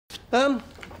How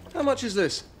much is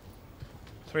this?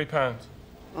 £3.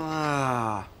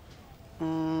 Ah.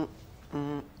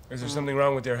 Is there something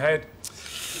wrong with your head?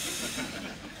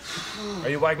 Are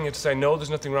you wagging it to say, no, there's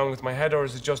nothing wrong with my head, or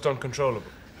is it just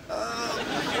uncontrollable?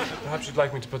 Perhaps you'd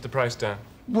like me to put the price down.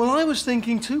 Well, I was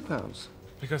thinking £2.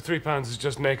 Because £3 is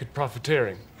just naked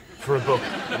profiteering for a book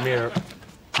a mere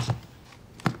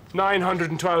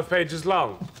 912 pages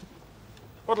long.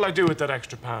 What'll I do with that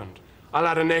extra pound? I'll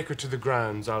add an acre to the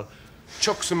grounds. I'll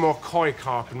chuck some more koi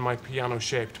carp in my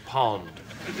piano-shaped pond.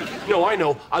 No, I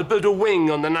know. I'll build a wing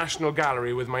on the National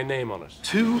Gallery with my name on it.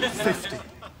 £2.50.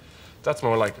 That's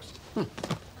more like it.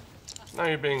 Now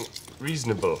you're being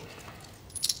reasonable.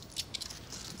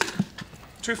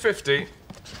 £2.50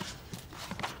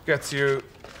 gets you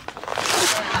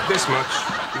this much.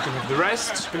 You can have the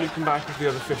rest when you come back with the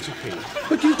other 50p.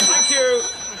 But you... Thank you.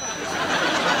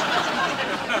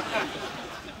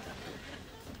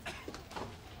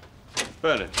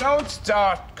 Bernard. Don't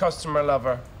start, customer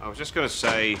lover. I was just going to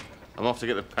say, I'm off to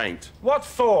get the paint. What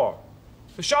for?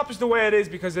 The shop is the way it is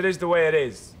because it is the way it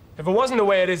is. If it wasn't the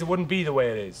way it is, it wouldn't be the way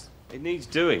it is. It needs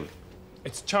doing.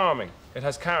 It's charming. It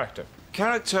has character.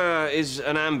 Character is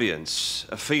an ambience,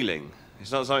 a feeling.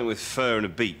 It's not something with fur and a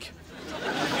beak.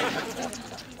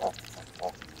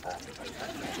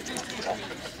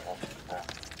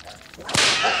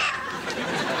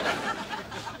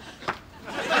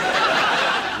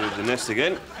 Move the nest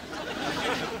again.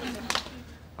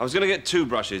 I was going to get 2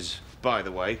 brushes, by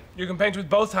the way. You can paint with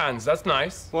both hands. That's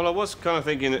nice. Well, I was kind of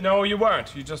thinking that... No, you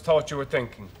weren't. You just thought you were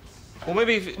thinking. Well,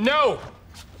 maybe if... No!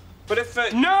 But if...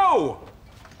 No!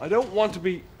 I don't want to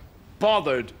be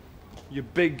bothered, you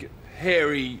big,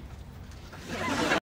 hairy...